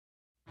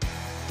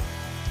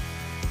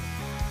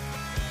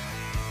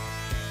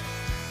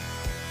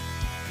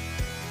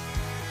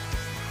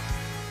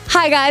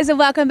Hi guys, and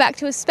welcome back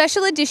to a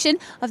special edition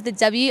of the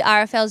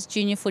WRFL's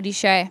Junior Footy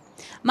Show.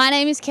 My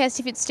name is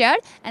Kirsty Fitzgerald,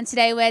 and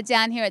today we're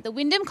down here at the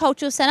Wyndham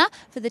Cultural Centre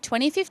for the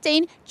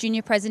 2015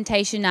 Junior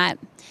Presentation Night.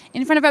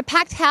 In front of a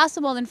packed house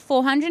of more than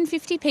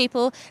 450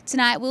 people,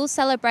 tonight we'll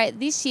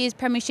celebrate this year's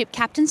Premiership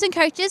captains and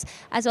coaches,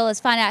 as well as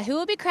find out who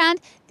will be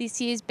crowned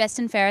this year's Best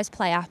and Fairest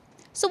player.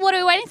 So what are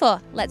we waiting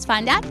for? Let's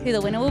find out who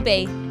the winner will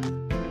be.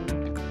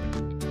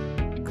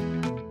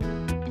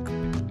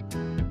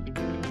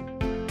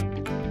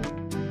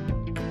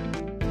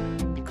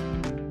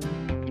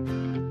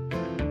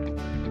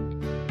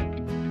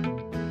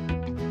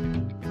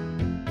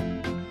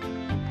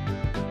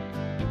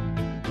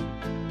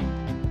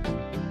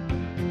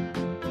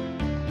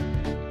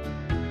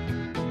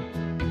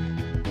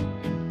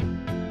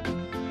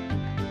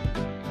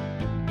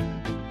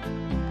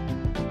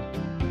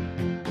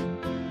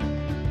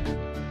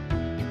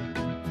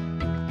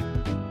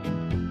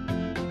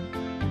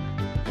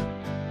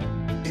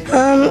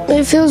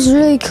 It feels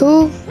really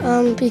cool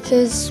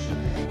because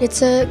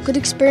it's a good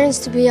experience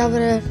to be able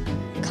to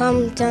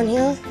come down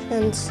here,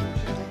 and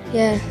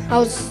it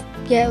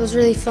was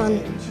really fun.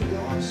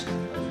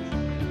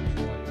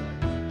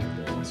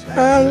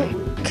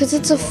 Because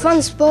it's a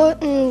fun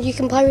sport and you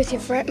can play with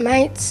your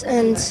mates,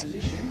 and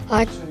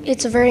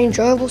it's a very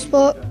enjoyable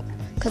sport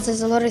because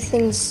there's a lot of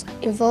things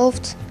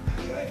involved,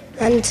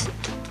 and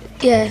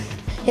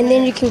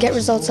then you can get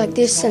results like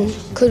this and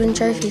could win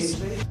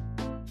trophies.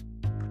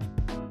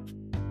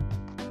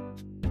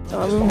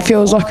 It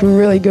feels like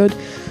really good.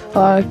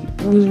 I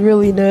was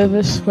really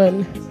nervous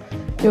when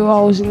I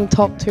was in the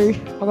top two.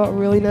 I got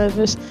really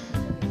nervous,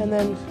 and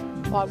then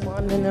I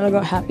won, and then I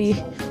got happy.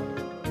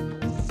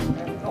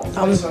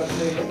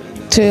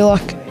 To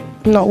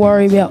not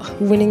worry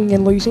about winning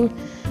and losing,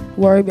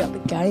 worry about the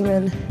game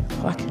and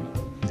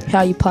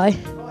how you play.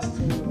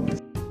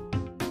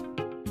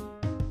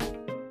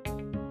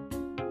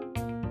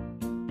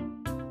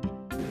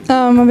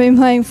 I've been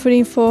playing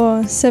footy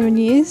for 7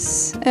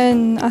 years,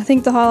 and I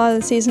think the highlight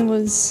of the season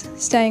was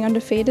staying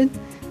undefeated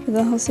for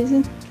the whole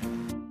season.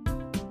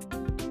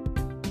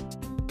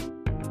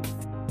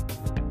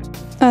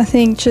 I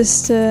think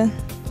just to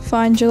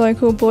find your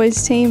local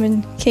boys team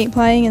and keep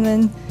playing, and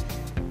then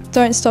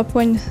don't stop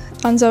when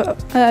under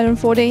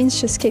 14s,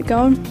 just keep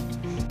going.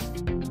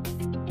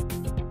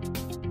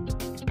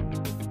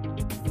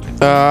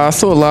 I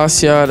thought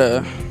last year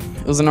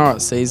it was an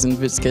alright season, a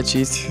bit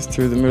sketchy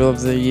through the middle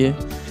of the year.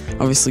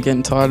 Obviously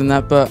getting tired in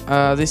that, but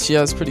this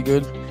year was pretty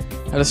good.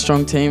 Had a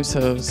strong team, so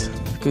it was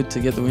good to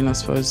get the win, I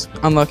suppose.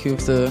 Unlucky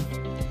with the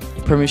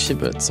premiership,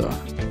 but it's alright.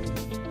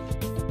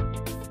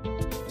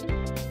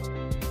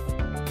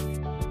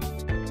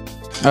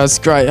 It's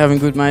great having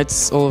good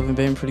mates, all of them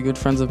being pretty good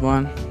friends of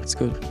mine. It's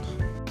good.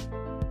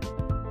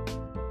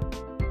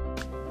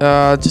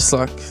 Just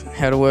like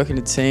how to work in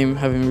a team,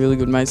 having really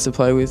good mates to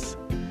play with.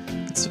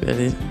 That's about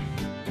it.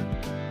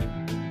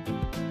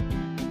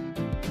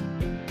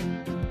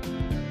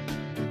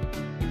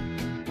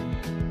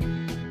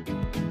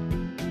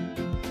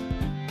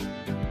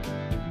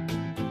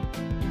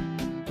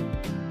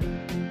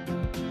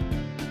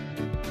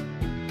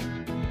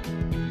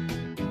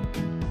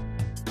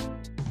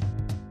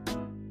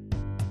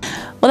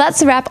 Well,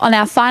 that's a wrap on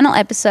our final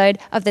episode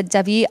of the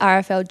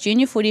WRFL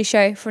Junior Footy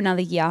Show for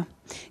another year.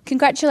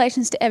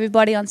 Congratulations to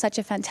everybody on such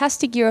a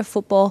fantastic year of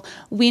football.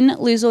 Win,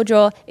 lose or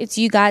draw, it's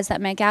you guys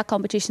that make our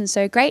competition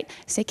so great,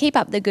 so keep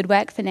up the good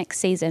work for next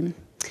season.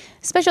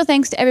 Special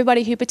thanks to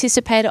everybody who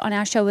participated on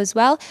our show as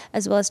well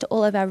as to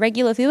all of our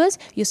regular viewers.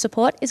 Your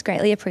support is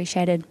greatly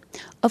appreciated.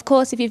 Of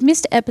course, if you've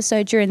missed an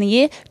episode during the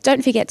year,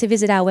 don't forget to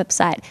visit our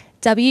website,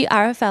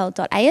 wrfl.asn.au,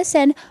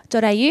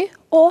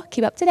 or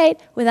keep up to date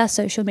with our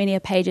social media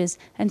pages.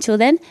 Until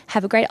then,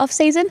 have a great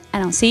off-season,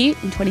 and I'll see you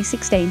in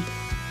 2016.